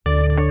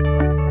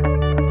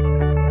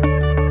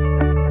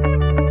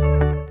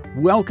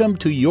Welcome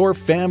to Your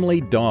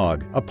Family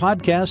Dog, a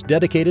podcast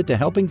dedicated to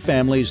helping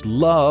families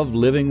love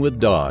living with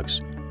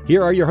dogs.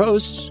 Here are your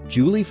hosts,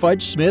 Julie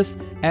Fudge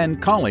Smith and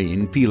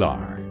Colleen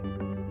Pilar.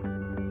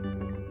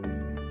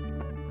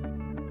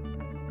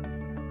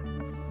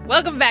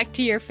 Welcome back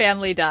to Your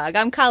Family Dog.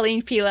 I'm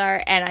Colleen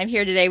Pilar, and I'm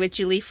here today with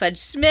Julie Fudge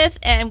Smith,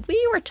 and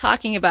we were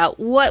talking about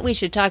what we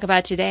should talk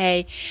about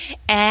today,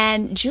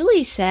 and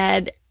Julie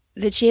said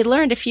that she had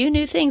learned a few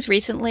new things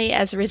recently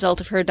as a result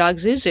of her dog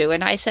Zuzu,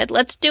 and I said,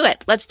 let's do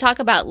it. Let's talk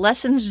about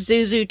lessons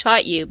Zuzu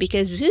taught you,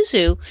 because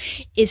Zuzu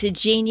is a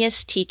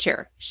genius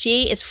teacher.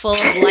 She is full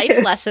of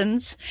life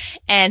lessons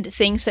and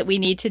things that we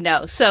need to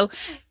know. So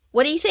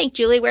what do you think,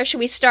 Julie? Where should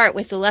we start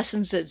with the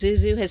lessons that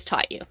Zuzu has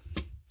taught you?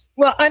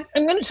 Well, I'm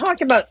going to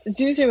talk about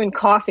Zuzu and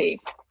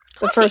coffee,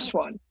 the first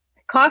one.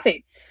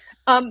 Coffee.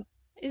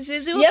 Is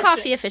Zuzu a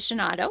coffee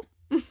aficionado?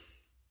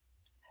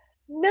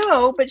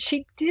 No, but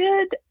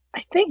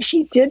I think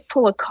she did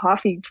pull a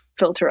coffee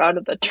filter out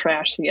of the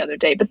trash the other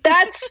day. But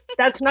that's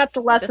not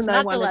the lesson that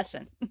I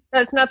wanted.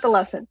 That's not the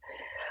lesson.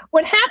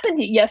 What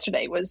happened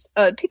yesterday was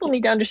people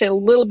need to understand a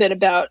little bit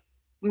about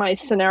my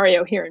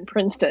scenario here in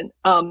Princeton.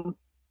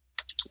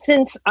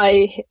 Since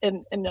I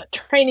am not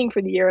training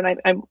for the year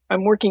and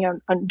I'm working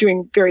on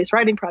doing various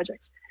writing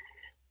projects,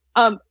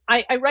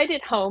 I write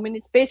at home, and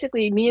it's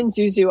basically me and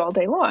Zuzu all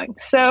day long.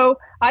 So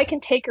I can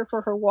take her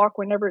for her walk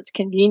whenever it's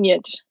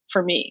convenient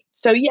for me.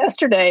 So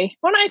yesterday,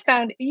 when I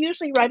found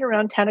usually right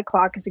around 10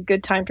 o'clock is a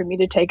good time for me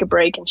to take a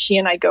break, and she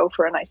and I go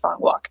for a nice long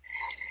walk.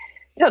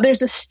 Now,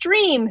 there's a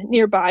stream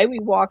nearby. We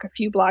walk a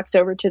few blocks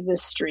over to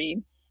this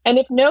stream, and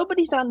if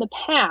nobody's on the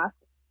path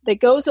that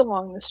goes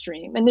along the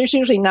stream, and there's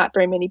usually not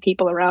very many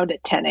people around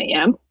at 10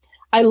 a.m.,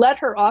 I let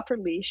her off her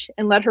leash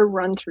and let her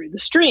run through the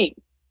stream.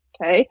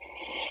 Okay.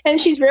 And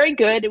she's very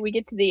good. And we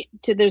get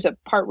to there's a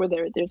part where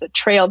there's a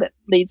trail that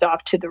leads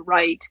off to the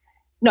right.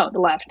 No, the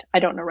left. I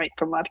don't know right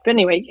from left. But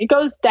anyway, it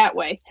goes that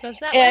way. Goes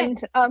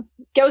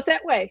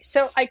that way.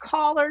 So I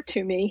call her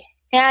to me.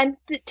 And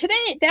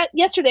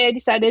yesterday I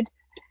decided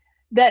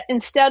that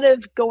instead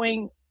of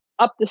going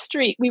up the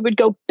street, we would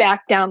go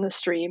back down the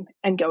stream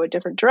and go a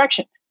different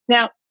direction.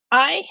 Now,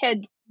 I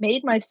had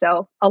made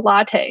myself a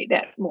latte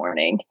that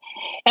morning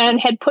and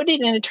had put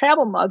it in a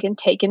travel mug and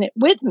taken it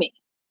with me.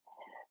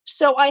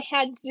 So I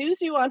had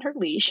Zuzu on her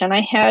leash, and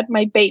I had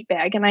my bait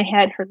bag, and I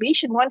had her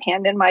leash in one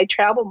hand and my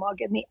travel mug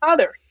in the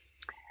other.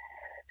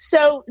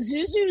 So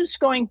Zuzu's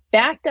going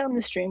back down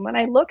the stream when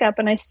I look up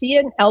and I see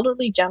an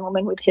elderly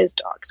gentleman with his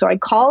dog. So I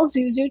call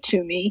Zuzu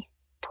to me,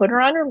 put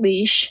her on her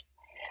leash,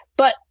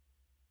 but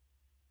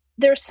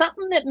there's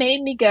something that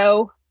made me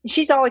go,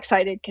 she's all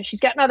excited because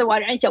she's got another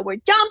water. And so we're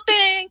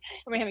jumping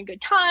and we're having a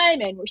good time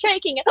and we're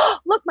shaking. And, oh,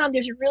 look, Mom,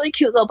 there's a really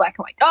cute little black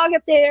and white dog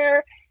up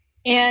there.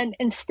 And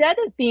instead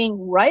of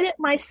being right at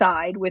my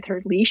side with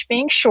her leash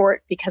being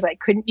short because I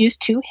couldn't use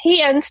two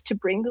hands to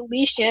bring the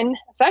leash in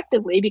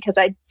effectively because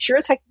I sure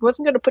as heck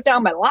wasn't going to put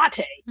down my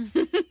latte,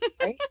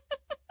 right?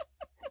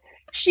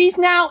 She's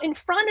now in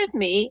front of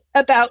me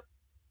about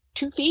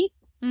 2 feet.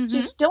 Mm-hmm.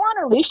 She's still on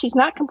her leash. She's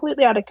not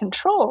completely out of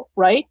control,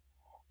 right?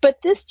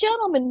 But this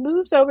gentleman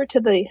moves over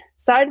to the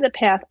side of the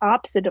path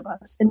opposite of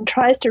us and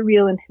tries to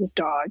reel in his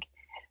dog.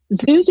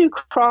 Zuzu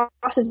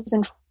crosses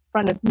in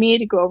front of me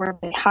to go over and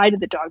say hi to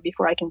the dog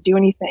before I can do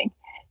anything.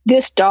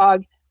 This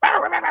dog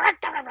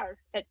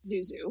at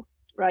Zuzu,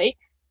 right?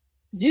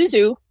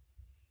 Zuzu,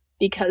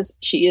 because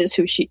she is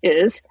who she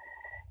is,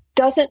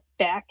 doesn't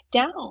back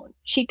down.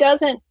 She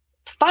doesn't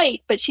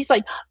fight, but she's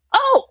like,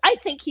 oh, I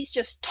think he's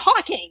just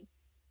talking.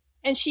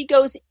 And she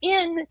goes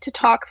in to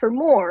talk for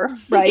more,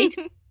 right?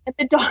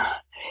 And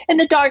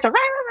the dog's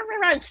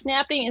like,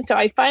 snapping. And so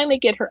I finally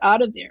get her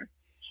out of there.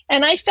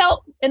 And I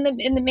felt, and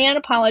the man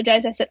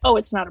apologized. I said, oh,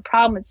 it's not a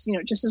problem. It's,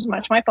 just as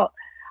much my fault.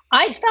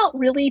 I felt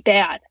really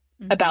bad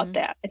about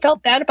that. I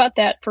felt bad about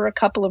that for a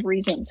couple of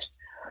reasons.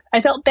 I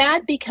felt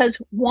bad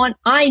because, one,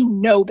 I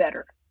know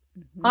better.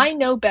 Mm-hmm. I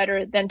know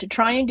better than to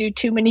try and do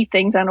too many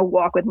things on a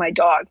walk with my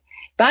dog.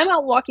 If I'm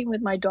out walking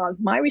with my dog,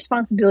 my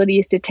responsibility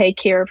is to take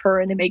care of her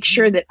and to make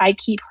sure that I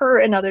keep her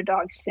and other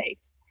dogs safe.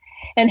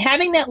 And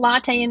having that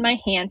latte in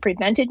my hand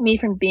prevented me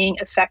from being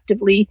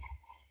effectively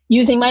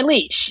using my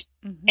leash.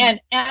 Mm-hmm. And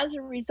as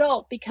a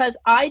result, because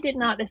I did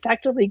not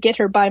effectively get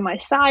her by my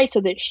side so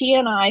that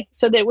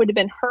it would have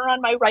been her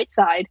on my right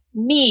side,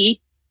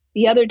 me,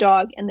 the other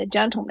dog, and the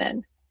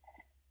gentleman,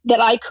 that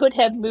I could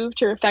have moved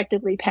her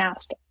effectively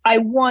past. I,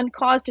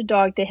 caused a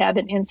dog to have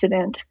an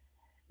incident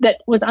that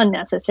was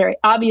unnecessary.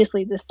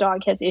 Obviously, this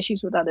dog has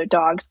issues with other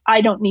dogs.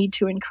 I don't need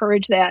to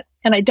encourage that.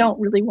 And I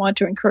don't really want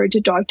to encourage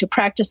a dog to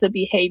practice a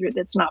behavior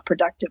that's not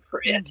productive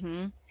for it.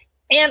 Mm-hmm.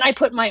 And I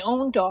put my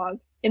own dog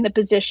in the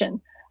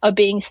position of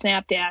being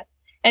snapped at.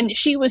 And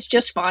she was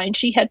just fine.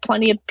 She had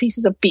plenty of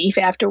pieces of beef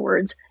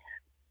afterwards.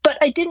 But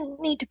I didn't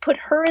need to put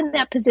her in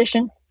that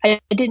position. I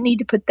didn't need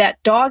to put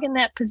that dog in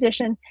that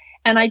position.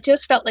 And I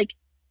just felt like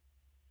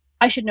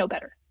I should know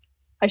better.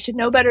 I should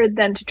know better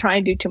than to try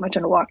and do too much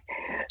on a walk.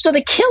 So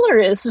the killer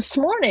is this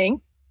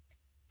morning,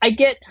 I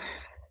get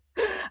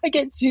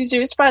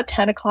Zuzu. It's about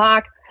 10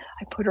 o'clock.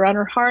 I put her on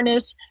her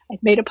harness. I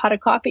made a pot of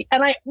coffee,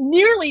 and I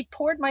nearly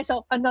poured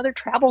myself another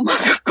travel mug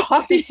of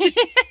coffee.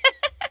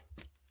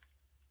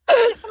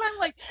 And I'm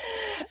like,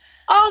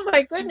 oh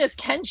my goodness,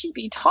 can she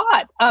be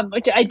taught?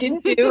 Which I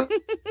didn't do.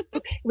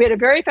 We had a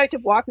very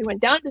effective walk. We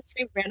went down to the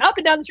stream, ran up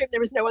and down the stream. There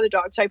was no other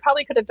dog, so I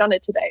probably could have done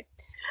it today.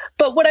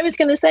 But what I was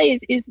going to say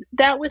is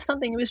that was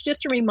something. It was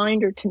just a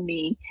reminder to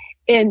me,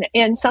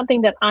 and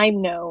something that I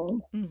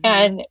know.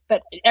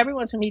 But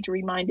everyone's going to need to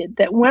be reminded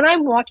that when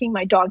I'm walking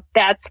my dog,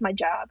 that's my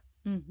job.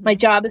 My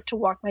job is to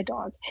walk my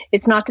dog.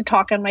 It's not to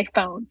talk on my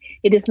phone.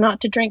 It is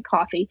not to drink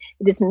coffee.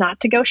 It is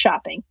not to go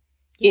shopping.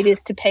 It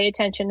is to pay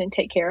attention and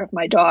take care of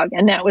my dog.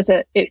 And that was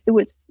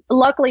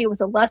luckily it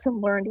was a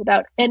lesson learned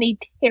without any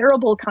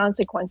terrible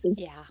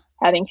consequences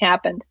having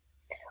happened.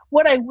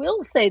 What I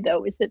will say,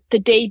 though, is that the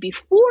day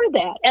before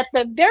that, at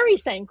the very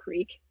same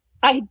creek,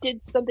 I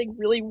did something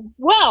really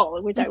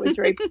well, which I was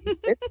very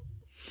pleased with.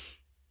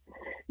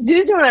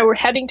 Zuzu and I were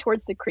heading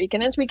towards the creek,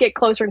 and as we get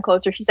closer and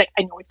closer, she's like,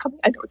 I know it's coming,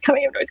 I know it's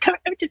coming, I know it's coming.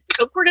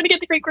 We're going to get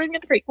the creek, we're going to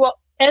get the creek. Well,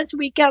 as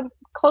we get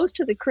close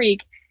to the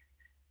creek,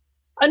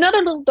 another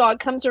little dog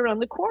comes around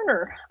the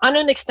corner on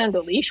an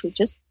extended leash, which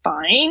is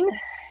fine.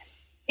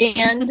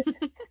 And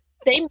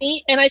they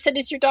meet, and I said,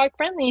 is your dog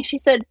friendly? And she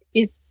said,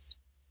 is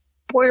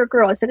boy or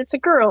girl? I said, it's a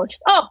girl. And she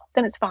said, oh,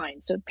 then it's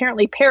fine. So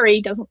apparently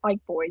Perry doesn't like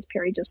boys.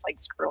 Perry just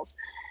likes girls.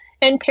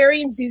 And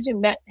Perry and Zuzu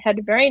met, had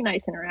a very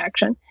nice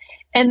interaction,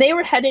 and they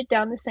were headed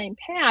down the same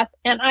path.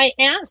 And I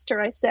asked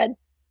her, I said,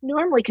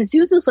 normally, because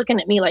Zuzu's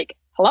looking at me like,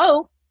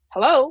 hello,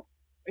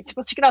 we're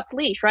supposed to get off the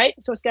leash, right?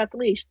 We're supposed to get off the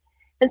leash.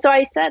 And so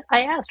I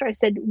asked her, I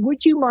said,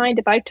 would you mind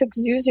if I took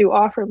Zuzu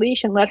off her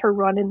leash and let her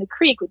run in the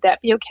creek? Would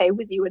that be okay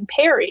with you and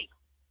Perry?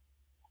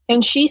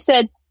 And she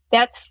said,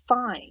 that's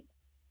fine.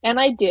 And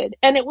I did.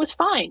 And it was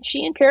fine.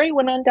 She and Perry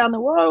went on down the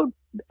road.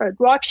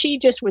 Roxy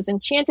just was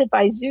enchanted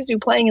by Zuzu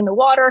playing in the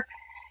water.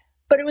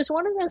 But it was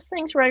one of those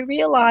things where I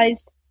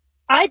realized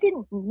I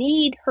didn't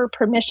need her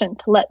permission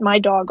to let my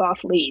dog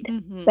off lead.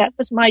 That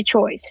was my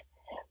choice.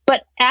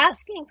 But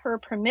asking her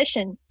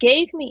permission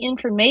gave me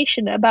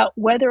information about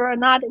whether or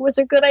not it was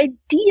a good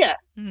idea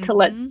to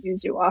let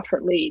Zuzu off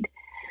her lead.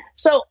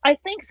 So I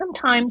think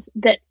sometimes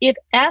that if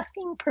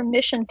asking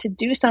permission to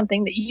do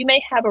something that you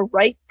may have a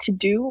right to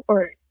do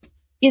or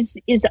is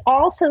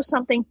also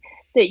something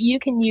that you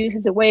can use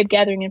as a way of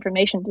gathering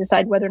information to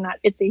decide whether or not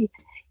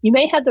you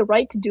may have the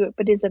right to do it,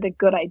 but is it a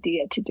good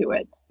idea to do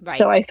it? Right.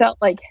 So I felt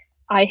like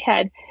I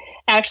had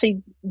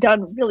actually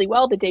done really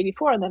well the day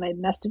before, and then I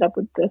messed it up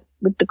with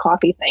the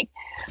coffee thing.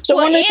 So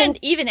one of the things,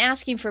 even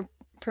asking for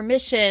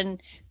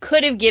permission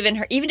could have given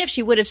her, even if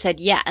she would have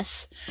said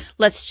yes,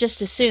 let's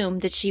just assume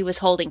that she was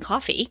holding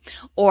coffee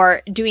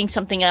or doing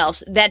something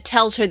else that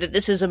tells her that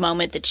this is a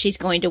moment that she's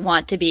going to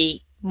want to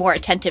be more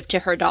attentive to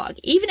her dog,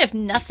 even if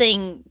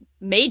nothing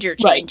major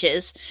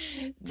changes,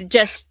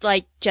 just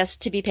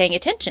to be paying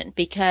attention,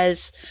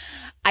 because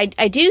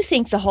I do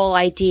think the whole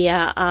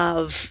idea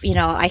of,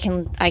 I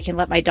can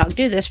let my dog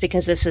do this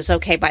because this is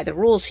okay by the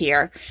rules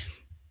here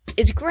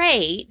is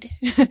great,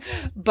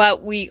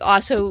 but we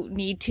also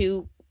need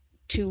to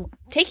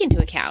take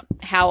into account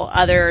how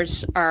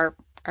others are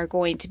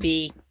going to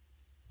be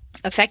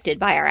affected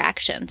by our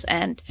actions.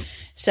 And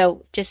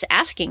so just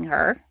asking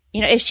her,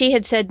 if she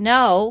had said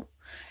no,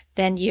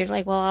 then you're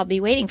like, well, I'll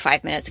be waiting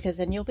 5 minutes because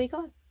then you'll be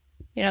gone.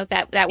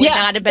 That would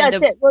not have been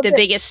the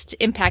biggest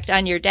impact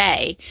on your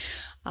day.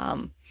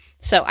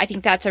 So I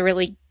think that's a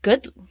really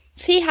good,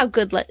 see how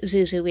good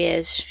Zuzu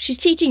is. She's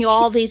teaching you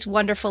all these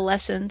wonderful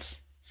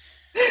lessons.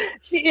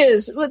 She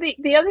is. Well,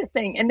 the other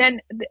thing, and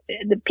then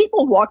the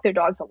people walk their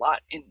dogs a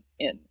lot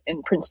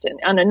in Princeton.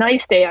 On a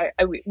nice day,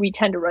 we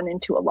tend to run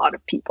into a lot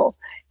of people,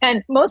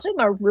 and most of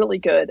them are really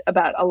good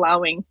about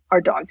allowing our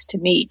dogs to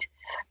meet.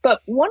 But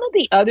one of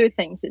the other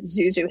things that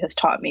Zuzu has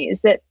taught me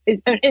is that,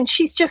 and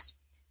she's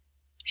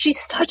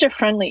such a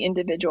friendly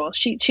individual.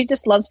 She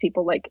just loves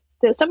people. Like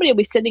somebody will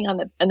be sitting on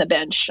the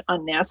bench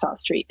on Nassau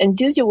Street, and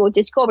Zuzu will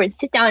just go over and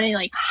sit down and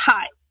like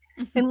hi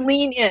and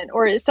lean in.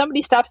 Or if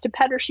somebody stops to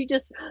pet her, she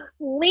just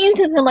leans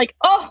in and like,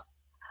 oh,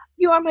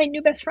 you are my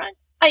new best friend.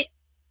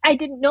 I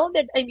didn't know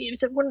that. I mean,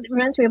 it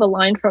reminds me of a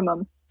line from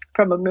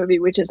a movie,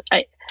 which is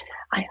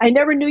I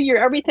never knew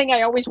you're everything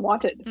I always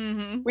wanted,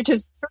 which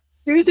is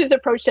Zuzu's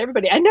approach to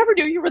everybody. I never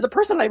knew you were the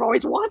person I've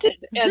always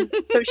wanted. And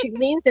so she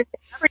leans into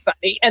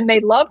everybody, and they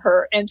love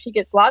her, and she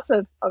gets lots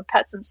of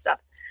pets and stuff.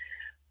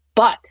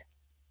 But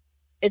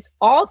it's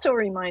also a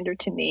reminder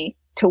to me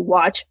to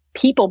watch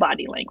people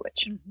body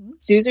language.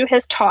 Zuzu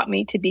has taught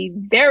me to be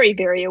very,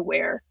 very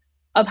aware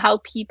of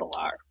how people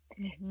are,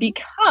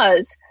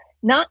 because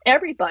not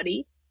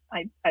everybody,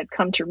 I've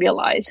come to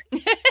realize,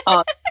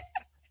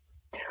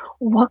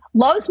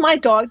 loves my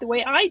dog the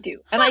way I do,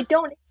 and I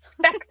don't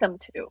expect them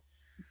to.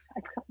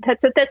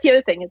 That's the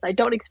other thing, is I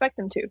don't expect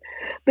them to.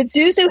 But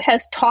Zuzu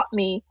has taught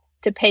me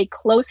to pay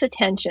close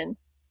attention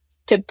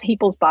to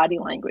people's body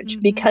language,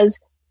 because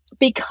of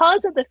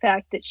the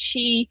fact that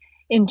she,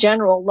 in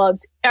general,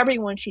 loves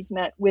everyone she's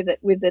met with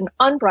an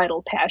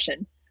unbridled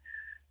passion.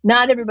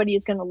 Not everybody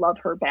is going to love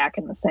her back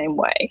in the same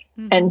way.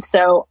 And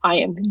so I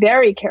am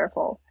very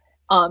careful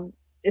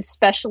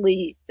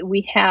Especially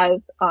we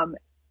have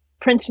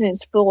Princeton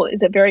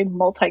is a very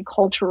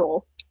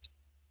multicultural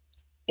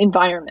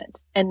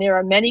environment, and there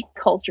are many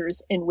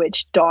cultures in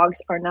which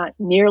dogs are not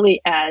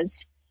nearly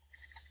as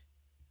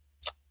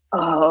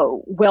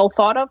well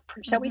thought of,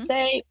 shall we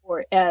say,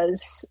 or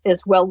as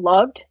well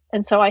loved.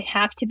 And so I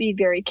have to be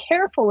very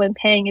careful in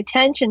paying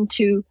attention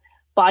to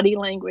body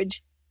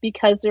language,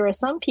 because there are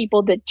some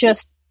people that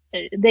just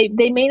they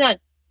may not,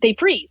 they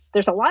freeze.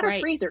 There's a lot of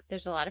freezers.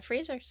 There's a lot of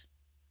freezers.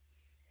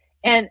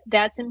 And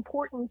that's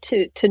important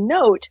to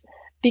note,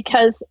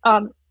 because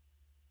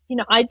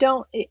I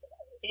don't,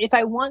 if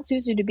I want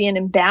Zuzu to be an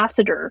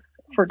ambassador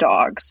for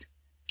dogs,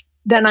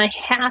 then I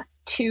have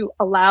to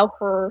allow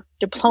her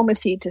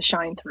diplomacy to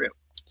shine through.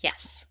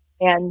 Yes.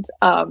 And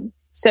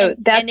so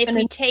that's, and if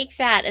we take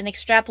that and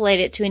extrapolate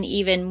it to an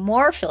even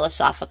more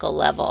philosophical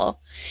level,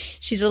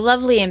 she's a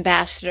lovely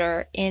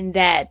ambassador in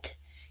that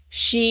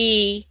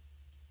she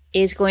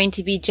is going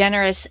to be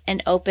generous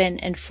and open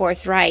and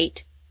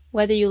forthright,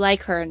 whether you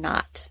like her or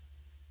not.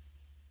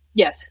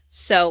 Yes.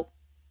 So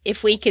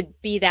if we could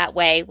be that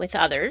way with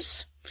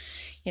others,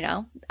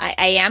 I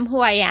am who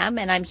I am,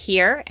 and I'm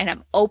here, and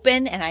I'm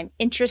open, and I'm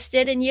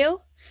interested in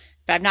you,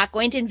 but I'm not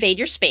going to invade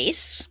your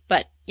space.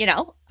 But,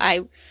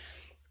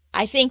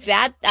 I think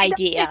that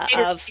idea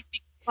of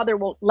mother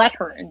won't let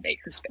her invade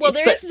her space. Well,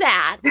 there's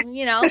that,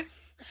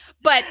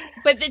 but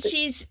that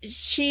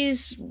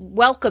she's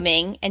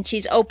welcoming, and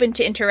she's open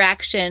to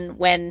interaction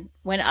when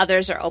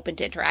others are open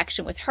to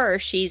interaction with her.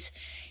 She's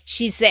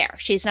there.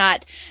 She's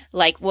not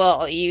like,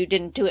 well, you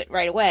didn't do it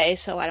right away,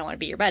 so I don't want to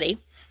be your buddy.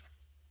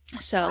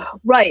 So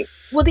right.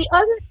 Well, the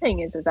other thing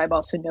is I've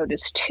also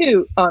noticed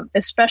too,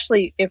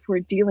 especially if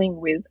we're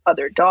dealing with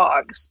other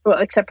dogs, well,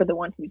 except for the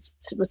one who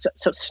was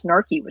so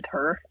snarky with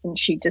her and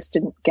she just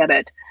didn't get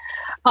it,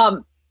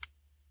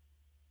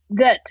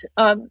 that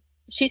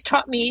she's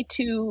taught me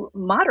to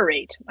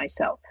moderate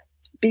myself,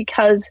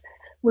 because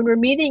when we're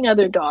meeting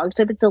other dogs,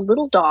 if it's a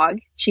little dog,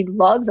 she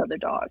loves other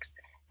dogs.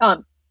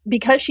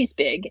 Because she's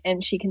big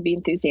and she can be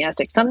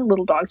enthusiastic. Some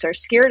little dogs are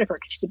scared of her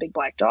because she's a big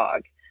black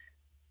dog.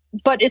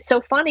 But it's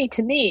so funny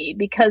to me,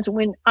 because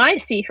when I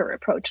see her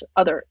approach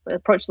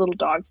little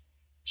dogs,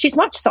 she's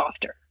much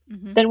softer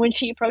than when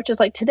she approaches.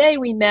 Like today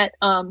we met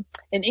an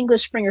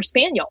English Springer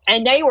Spaniel,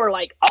 and they were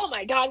like, oh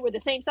my God, we're the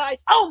same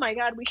size. Oh my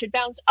God, we should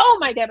bounce. Oh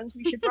my heavens,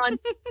 we should run.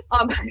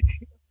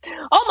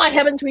 Oh my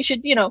heavens, we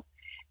should,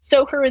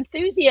 So her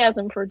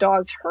enthusiasm for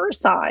dogs her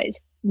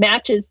size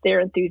matches their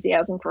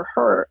enthusiasm for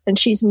her, and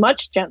she's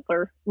much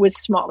gentler with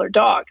smaller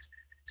dogs.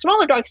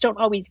 Smaller dogs don't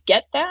always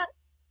get that.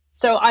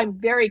 So I'm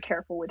very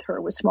careful with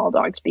her with small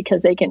dogs,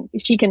 because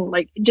she can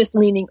like just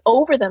leaning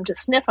over them to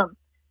sniff them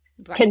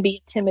can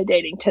be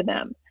intimidating to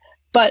them.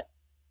 But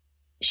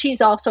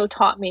she's also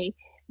taught me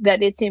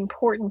that it's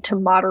important to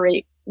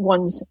moderate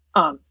oneself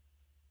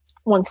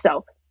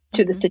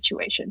to the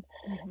situation.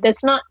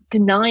 That's not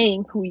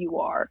denying who you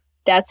are.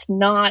 That's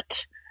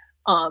not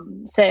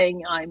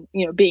saying I'm,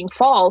 being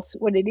false.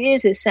 What it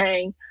is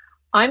saying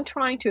I'm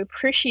trying to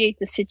appreciate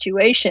the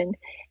situation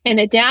and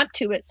adapt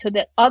to it so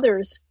that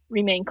others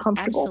remain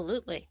comfortable.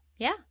 Absolutely.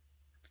 Yeah.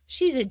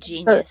 She's a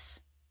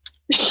genius.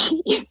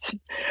 She is.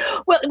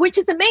 Well, which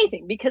is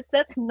amazing, because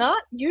that's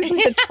not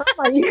usually the term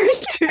I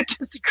use to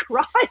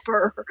describe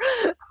her.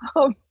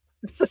 I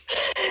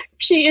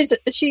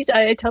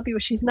tell people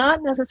she's not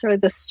necessarily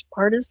the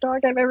smartest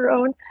dog I've ever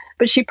owned,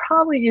 but she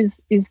probably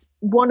is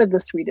one of the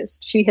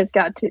sweetest. She's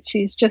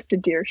just a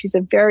dear. She's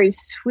a very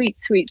sweet,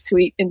 sweet,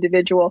 sweet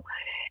individual.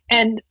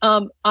 And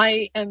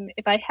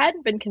if I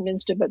hadn't been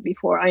convinced of it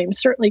before, I am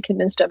certainly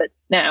convinced of it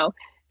now,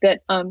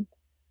 that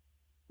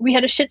we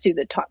had a Shih Tzu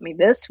that taught me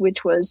this,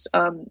 which was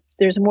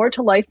there's more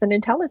to life than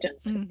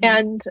intelligence.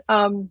 And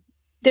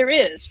there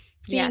is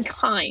being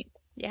kind,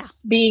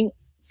 being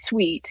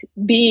sweet,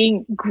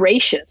 being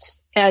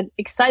gracious, and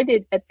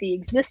excited at the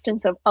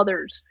existence of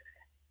others.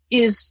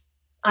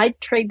 I'd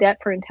trade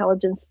that for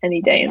intelligence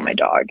any day in my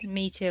dog.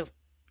 Me too.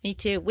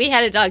 We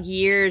had a dog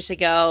years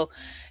ago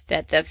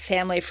that the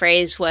family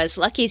phrase was,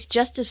 Lucky's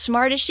just as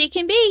smart as she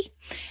can be.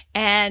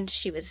 And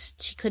she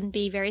couldn't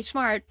be very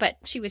smart, but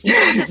she was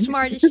just as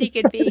smart as she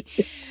could be.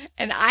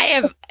 And I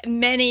have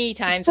many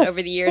times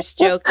over the years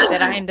joked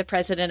that I am the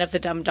president of the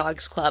Dumb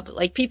Dogs Club.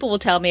 Like, people will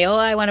tell me, oh,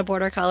 I want a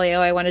Border Collie. Oh,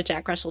 I want a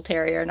Jack Russell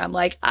Terrier. And I'm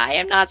like, I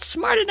am not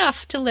smart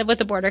enough to live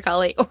with a Border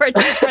Collie or a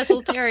Jack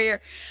Russell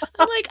Terrier.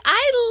 I'm like,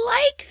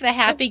 I like the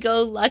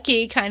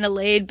happy-go-lucky, kind of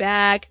laid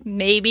back,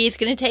 maybe it's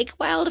going to take a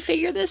while to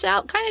figure this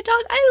out kind of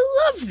dog.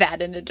 I love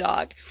that in a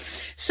dog.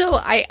 So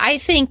I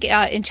think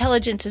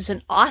intelligence is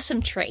an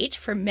awesome trait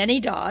for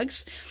many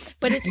dogs,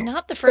 but it's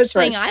not the first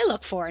thing I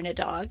look for in a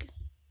dog.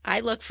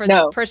 I look for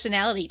the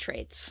personality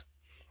traits.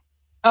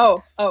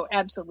 Oh,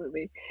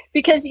 absolutely.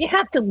 Because you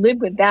have to live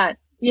with that.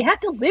 You have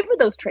to live with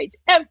those traits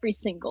every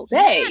single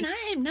day. Yeah, and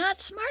I am not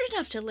smart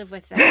enough to live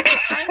with that.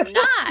 I'm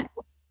not.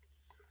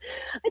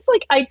 It's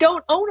like I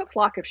don't own a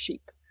flock of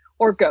sheep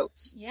or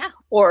goats. Yeah.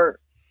 Or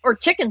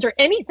chickens or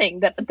anything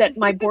that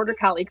my Border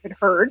Collie could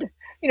herd,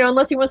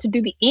 unless he wants to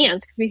do the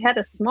ants, because we had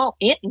a small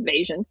ant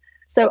invasion.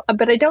 So,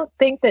 but I don't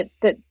think that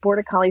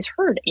Border Collies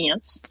herd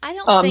ants. I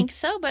don't think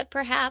so, but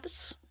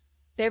perhaps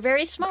they're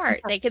very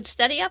smart. They could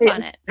study up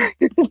on it.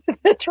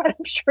 That's right.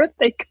 I'm sure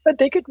they could.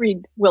 They could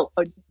read Wilson?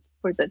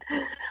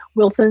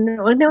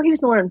 Oh, no, he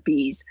was more on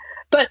bees.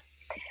 But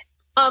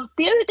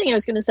the other thing I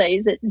was going to say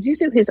is that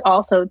Zuzu has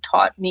also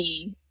taught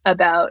me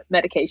about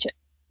medication.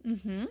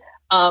 Mm-hmm.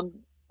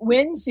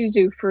 When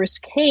Zuzu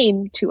first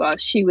came to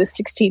us, she was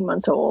 16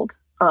 months old.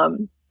 I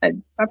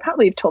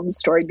probably have told the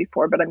story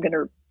before, but I'm going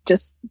to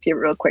just give it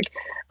real quick.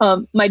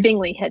 My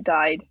Bingley had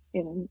died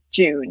in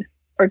June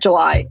or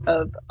July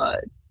of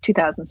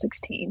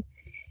 2016.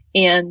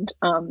 And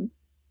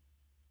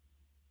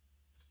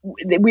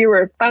we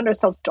found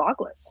ourselves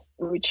dogless,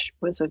 which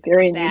was a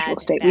very unusual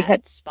state.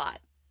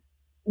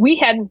 We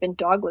hadn't been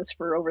dogless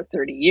for over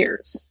 30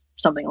 years,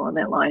 something along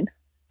that line.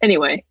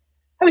 Anyway,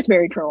 I was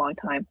married for a long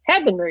time.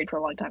 Had been married for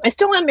a long time. I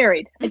still am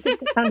married. I think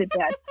that sounded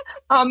bad.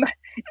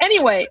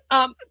 Anyway,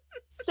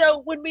 so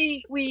when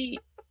we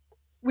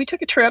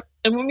took a trip,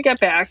 and when we got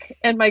back,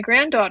 and my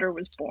granddaughter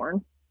was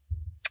born,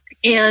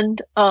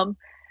 and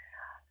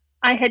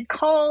I had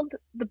called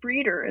the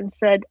breeder and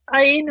said, what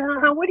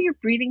are your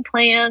breeding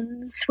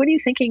plans? What are you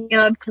thinking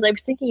of? Because I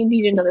was thinking you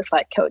need another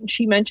flat coat. And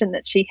she mentioned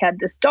that she had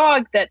this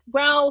dog that,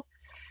 well,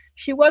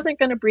 she wasn't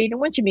going to breed.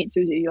 And once you meet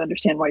Susie, you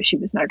understand why she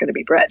was not going to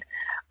be bred.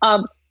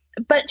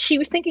 But she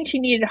was thinking she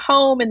needed a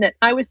home, and that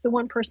I was the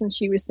one person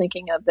she was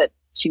thinking of that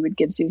she would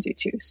give Zuzu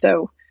to.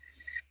 So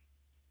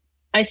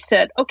I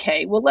said,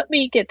 okay, well, let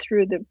me get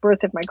through the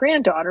birth of my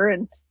granddaughter,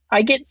 and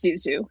I get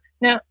Zuzu.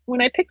 Now,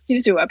 when I picked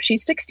Zuzu up,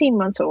 she's 16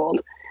 months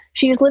old.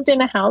 She has lived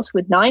in a house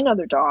with 9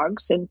 other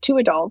dogs and 2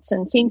 adults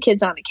and seen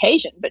kids on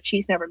occasion, but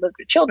she's never lived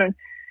with children.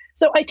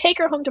 So I take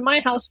her home to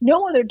my house,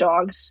 no other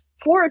dogs,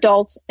 4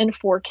 adults and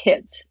 4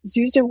 kids.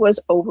 Zuzu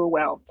was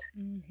overwhelmed.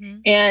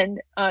 Mm-hmm.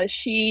 And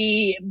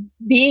she,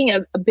 being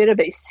a bit of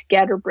a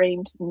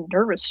scatterbrained,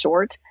 nervous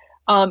sort,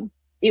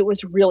 it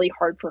was really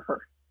hard for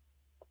her.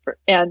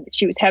 And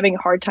she was having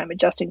a hard time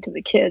adjusting to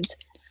the kids.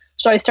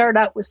 So I started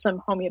out with some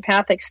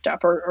homeopathic stuff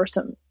or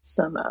some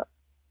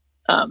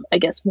I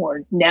guess,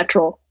 more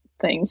natural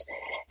things,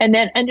 and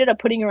then ended up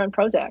putting her on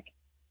Prozac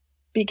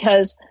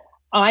because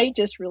I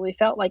just really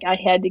felt like I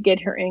had to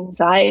get her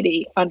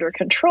anxiety under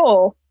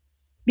control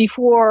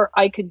before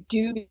I could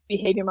do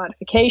behavior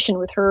modification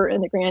with her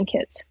and the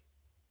grandkids.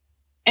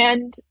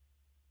 And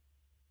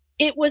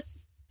it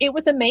was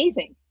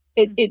amazing.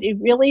 It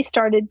really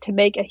started to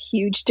make a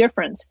huge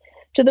difference,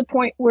 to the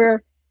point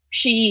where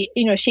she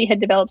had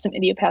developed some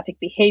idiopathic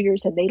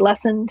behaviors, and they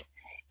lessened.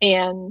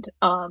 And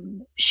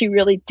she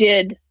really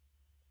did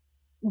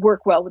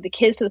work well with the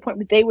kids, to the point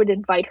where they would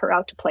invite her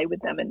out to play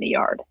with them in the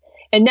yard.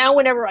 And now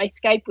whenever I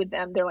Skype with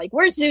them, they're like,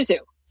 "Where's Zuzu?"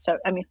 So,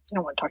 I mean, they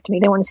don't want to talk to me.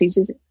 They want to see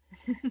Zuzu.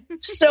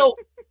 So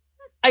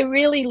I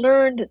really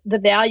learned the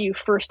value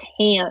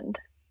firsthand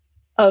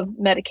of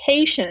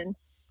medication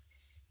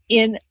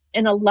in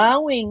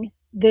allowing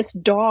this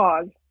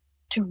dog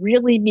to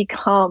really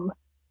become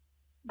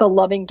the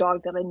loving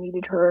dog that I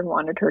needed her and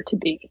wanted her to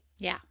be.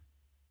 Yeah.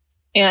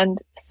 And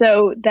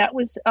so that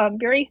was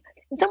very,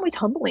 in some ways,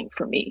 humbling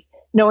for me,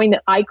 knowing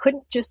that I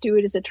couldn't just do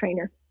it as a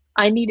trainer.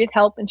 I needed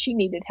help, and she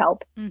needed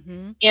help.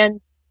 Mm-hmm. And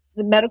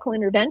the medical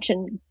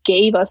intervention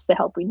gave us the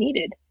help we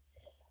needed.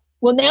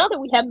 Well, now that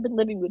we haven't been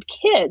living with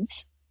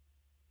kids,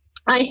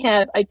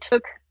 I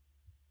took,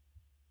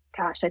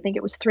 I think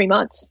it was 3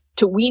 months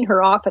to wean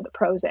her off of the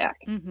Prozac.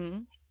 Mm-hmm.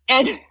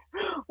 And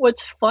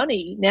what's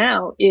funny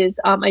now is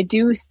I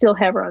do still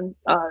have her on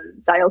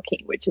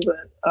Xylkine, which is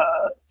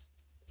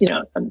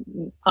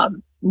a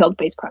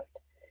milk-based product.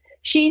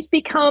 She's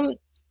become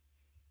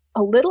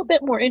a little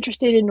bit more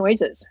interested in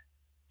noises.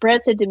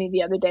 Brad said to me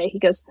the other day, he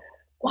goes,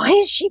 "Why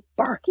is she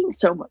barking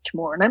so much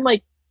more?" And I'm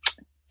like,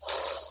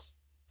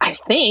 I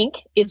think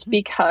it's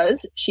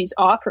because she's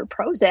off her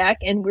Prozac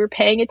and we're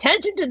paying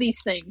attention to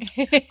these things.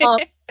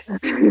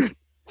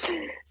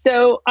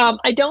 So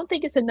I don't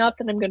think it's enough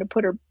that I'm going to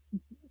put her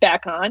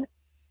back on,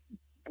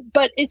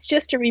 but it's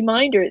just a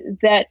reminder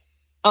that,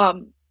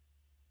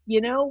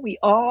 we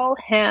all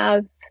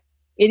have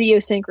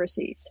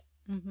idiosyncrasies.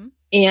 Mm-hmm.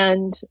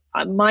 And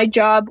my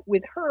job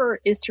with her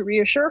is to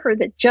reassure her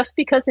that just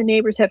because the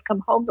neighbors have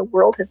come home, the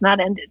world has not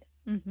ended.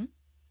 Mm-hmm.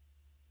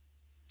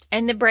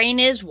 And the brain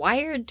is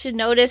wired to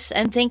notice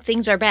and think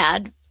things are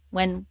bad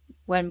when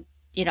the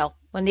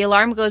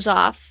alarm goes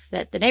off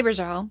that the neighbors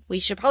are home. We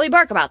should probably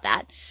bark about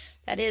that.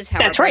 That is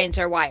how our brains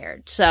are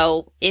wired.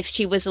 So if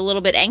she was a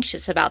little bit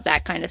anxious about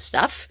that kind of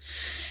stuff,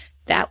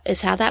 that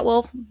is how that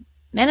will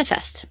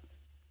manifest.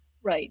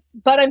 Right.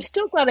 But I'm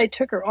still glad I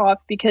took her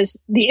off, because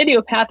the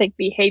idiopathic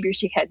behavior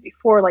she had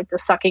before, like the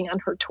sucking on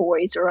her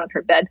toys or on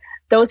her bed,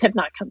 those have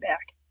not come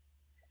back.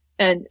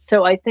 And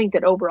so I think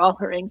that overall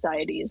her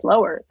anxiety is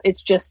lower.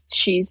 It's just,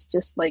 she's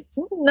just like,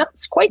 not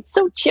quite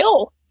so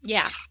chill.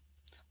 Yeah.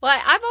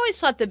 Well, I've always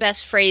thought the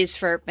best phrase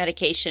for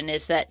medication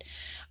is that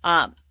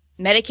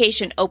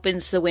medication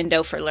opens the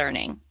window for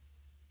learning.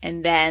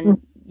 And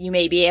then you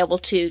may be able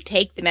to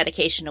take the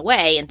medication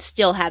away and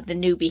still have the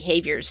new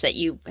behaviors that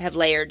you have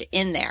layered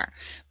in there.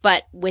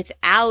 But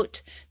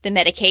without the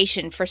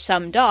medication, for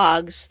some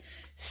dogs,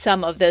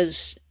 some of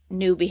those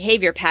new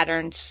behavior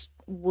patterns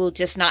will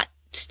just not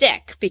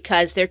stick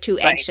because they're too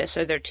anxious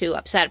or they're too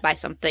upset by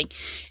something.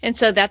 And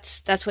so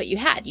that's what you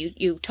had.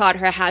 You taught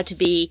her how to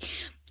be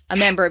a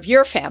member of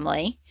your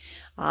family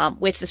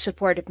with the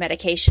support of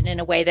medication in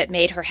a way that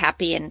made her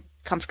happy and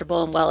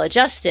comfortable and well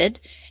adjusted.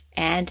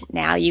 And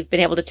now you've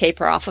been able to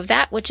taper off of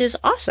that, which is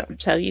awesome.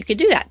 So you could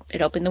do that.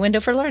 It opened the window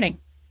for learning.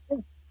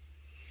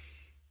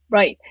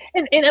 Right.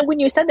 And when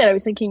you said that, I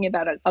was thinking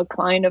about a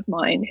client of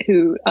mine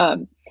who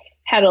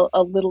had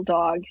a little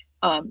dog.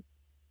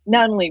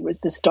 Not only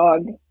was this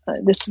dog,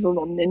 this was a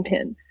little Min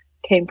Pin,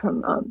 came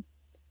from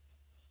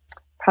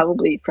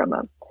probably from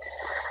a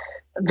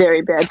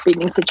very bad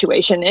feeding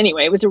situation.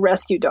 Anyway, it was a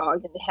rescue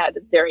dog and had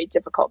a very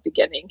difficult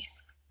beginning.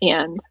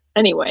 And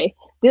anyway,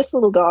 this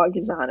little dog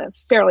is on a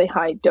fairly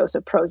high dose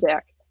of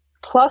Prozac,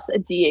 plus a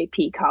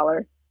DAP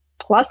collar,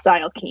 plus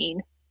Xylokine,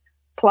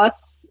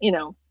 plus,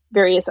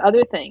 various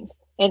other things.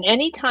 And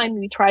anytime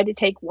we try to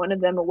take one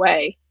of them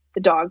away, the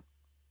dog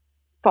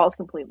falls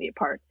completely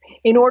apart.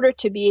 In order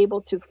to be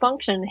able to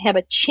function and have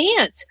a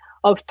chance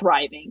of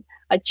thriving,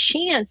 a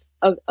chance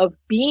of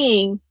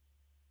being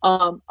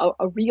a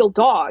real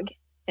dog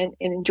and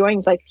enjoying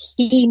his life,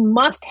 he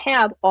must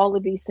have all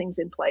of these things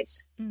in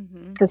place,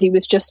 because he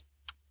was just,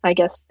 I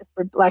guess,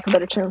 for lack of a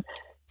better term,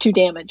 too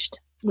damaged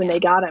when they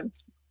got him.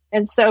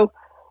 And so,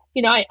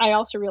 I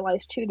also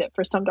realized too that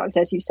for some dogs,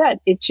 as you said,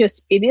 it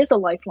is a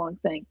lifelong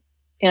thing.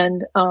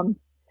 And,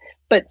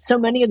 but so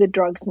many of the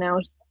drugs now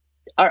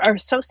are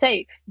so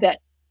safe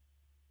that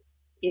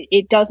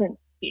it doesn't,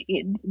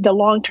 the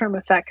long-term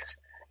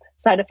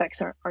side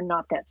effects are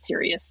not that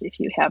serious if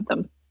you have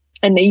them.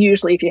 And they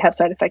usually, if you have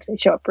side effects, they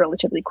show up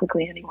relatively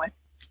quickly anyway.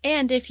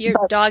 And if your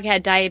dog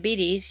had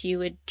diabetes, you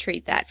would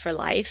treat that for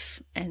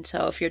life. And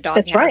so if your dog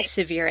has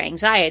severe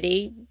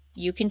anxiety,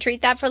 you can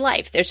treat that for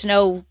life. There's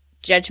no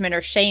judgment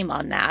or shame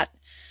on that.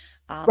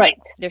 Right.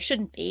 There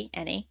shouldn't be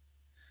any,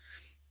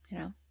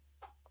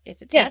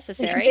 if it's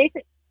necessary.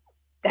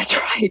 That's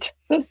right.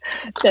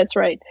 That's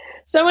right.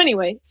 So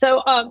anyway,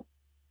 Zuzu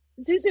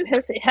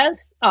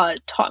has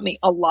taught me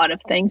a lot of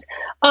things.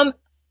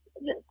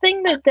 The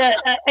thing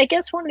that I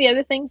guess one of the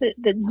other things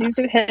that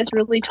Zuzu has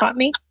really taught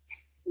me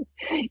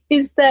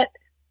is that,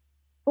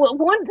 well,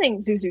 one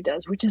thing Zuzu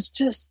does, which is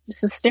just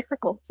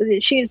hysterical.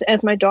 She's,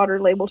 as my daughter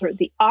labeled her,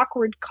 the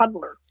awkward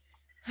cuddler.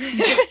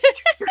 She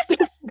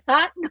does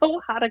not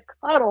know how to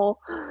cuddle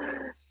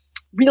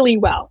really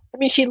well. I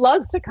mean, she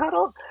loves to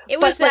cuddle.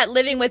 It was that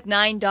living with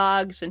 9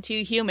 dogs and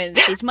 2 humans.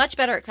 She's much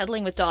better at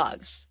cuddling with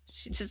dogs.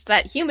 She's just,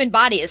 that human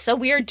body is so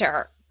weird to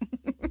her.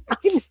 I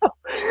know.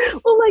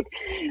 Well, like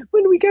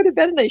when we go to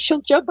bed at night,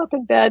 she'll jump up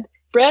in bed.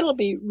 Brad will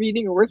be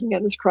reading or working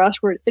on his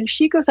crossword, and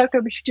she goes up to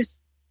him and she just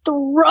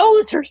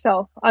throws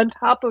herself on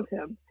top of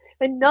him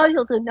and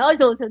nuzzles and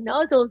nuzzles and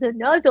nuzzles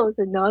and nuzzles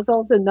and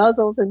nuzzles and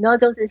nuzzles and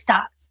nuzzles and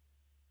stops.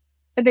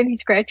 And then he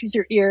scratches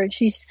her ear and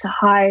she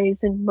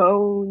sighs and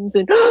moans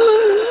and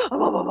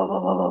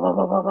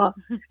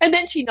and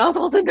then she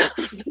nuzzles and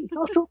nuzzles and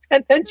nuzzles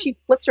and then she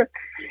flips her.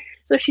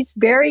 So she's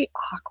very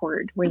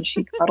awkward when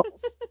she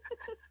cuddles.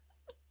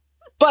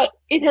 But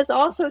it has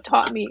also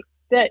taught me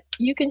that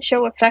you can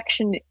show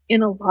affection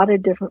in a lot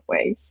of different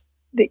ways.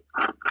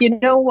 You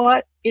know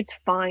what? It's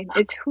fine.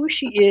 It's who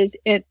she is,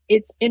 and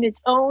it's in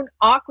its own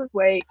awkward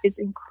way is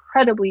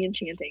incredibly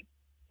enchanting.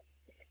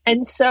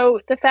 And so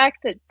the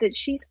fact that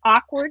she's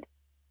awkward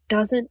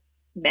doesn't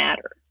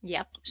matter.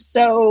 Yep.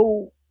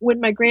 So when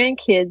my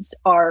grandkids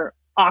are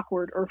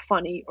awkward or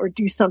funny or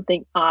do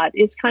something odd,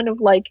 it's kind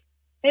of like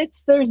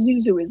it's their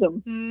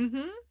Zuzuism.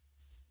 Mm-hmm.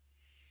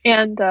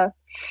 And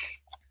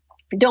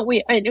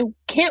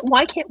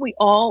why can't we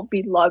all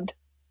be loved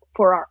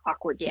for our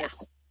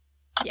awkwardness?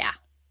 Yeah.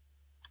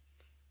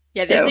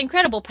 There's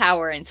incredible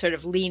power in sort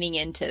of leaning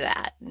into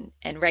that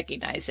and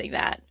recognizing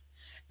that.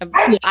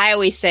 I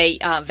always say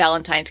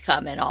Valentine's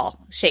come in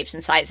all shapes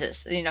and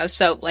sizes,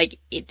 so like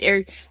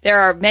there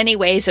are many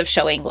ways of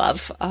showing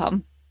love.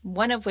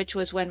 One of which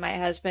was when my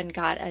husband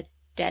got a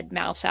dead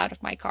mouse out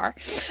of my car.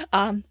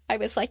 I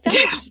was like,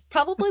 that's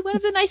probably one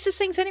of the nicest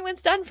things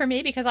anyone's done for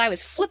me, because I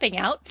was flipping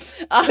out.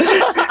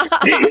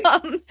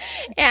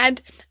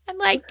 And I'm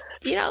like,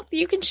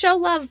 you can show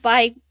love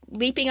by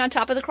leaping on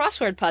top of the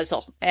crossword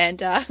puzzle and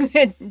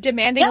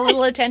demanding a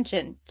little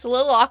attention. It's a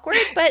little awkward,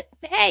 but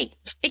hey,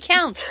 it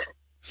counts.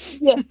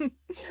 Yeah.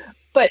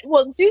 But,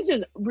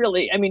 Zuzu's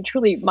really,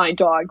 truly my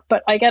dog.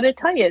 But I got to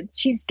tell you,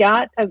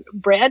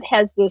 Brad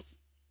has this,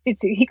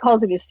 he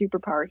calls it his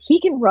superpower. He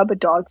can rub a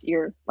dog's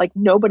ear like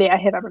nobody I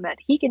have ever met.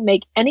 He can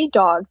make any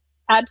dog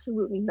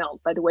absolutely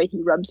melt by the way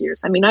he rubs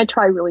ears. I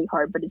try really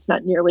hard, but it's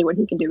not nearly what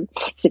he can do.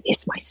 He said,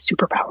 it's my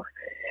superpower.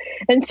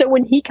 And so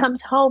when he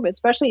comes home,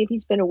 especially if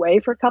he's been away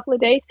for a couple of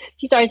days,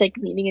 she's always like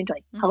leaning into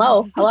like,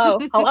 hello, hello,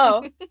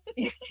 hello.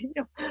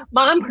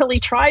 Mom really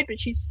tried, but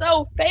she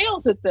so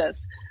fails at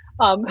this.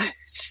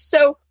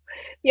 So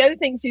The other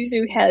thing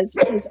Zuzu has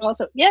is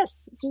also,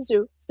 yes,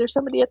 Zuzu, there's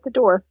somebody at the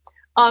door,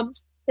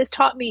 has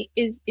taught me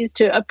is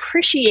to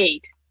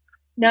appreciate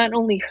not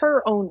only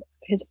her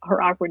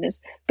awkwardness,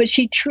 but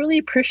she truly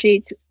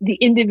appreciates the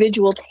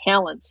individual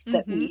talents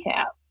that we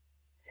have.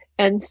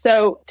 And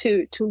so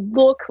to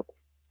look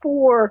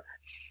for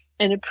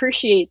and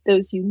appreciate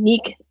those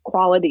unique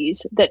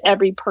qualities that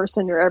every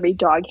person or every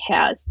dog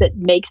has that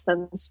makes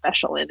them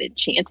special and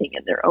enchanting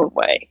in their own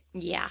way.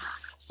 Yeah.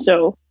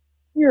 So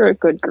you're a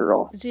good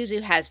girl.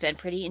 Zuzu has been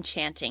pretty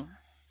enchanting.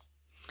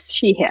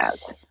 She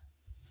has.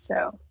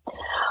 So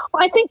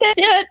I think that's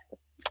it.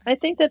 I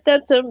think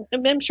that's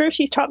I'm sure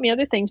she's taught me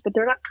other things, but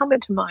they're not coming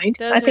to mind.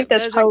 Those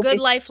are good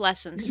life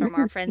lessons from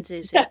our friend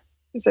Zuzu. Yes,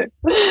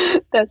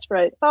 that's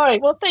right. All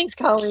right. Well, thanks,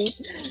 Colleen.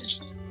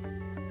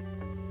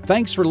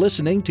 Thanks for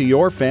listening to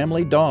Your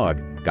Family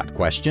Dog. Got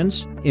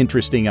questions?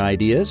 Interesting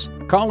ideas?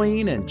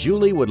 Colleen and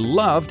Julie would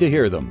love to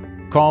hear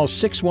them. Call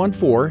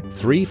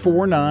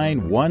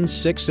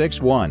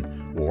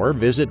 614-349-1661 or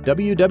visit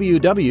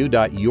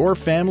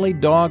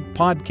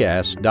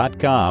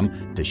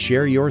www.yourfamilydogpodcast.com to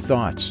share your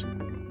thoughts.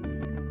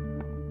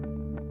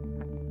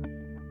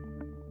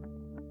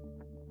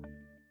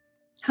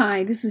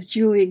 Hi, this is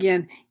Julie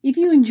again. If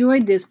you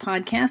enjoyed this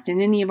podcast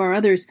and any of our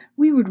others,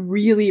 we would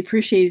really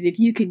appreciate it if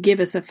you could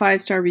give us a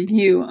 5-star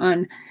review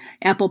on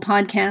Apple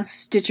Podcasts,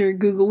 Stitcher,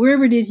 Google,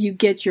 wherever it is you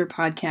get your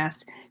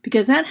podcast,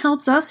 because that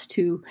helps us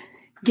to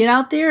get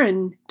out there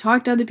and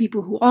talk to other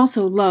people who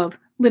also love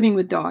living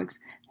with dogs.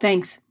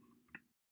 Thanks.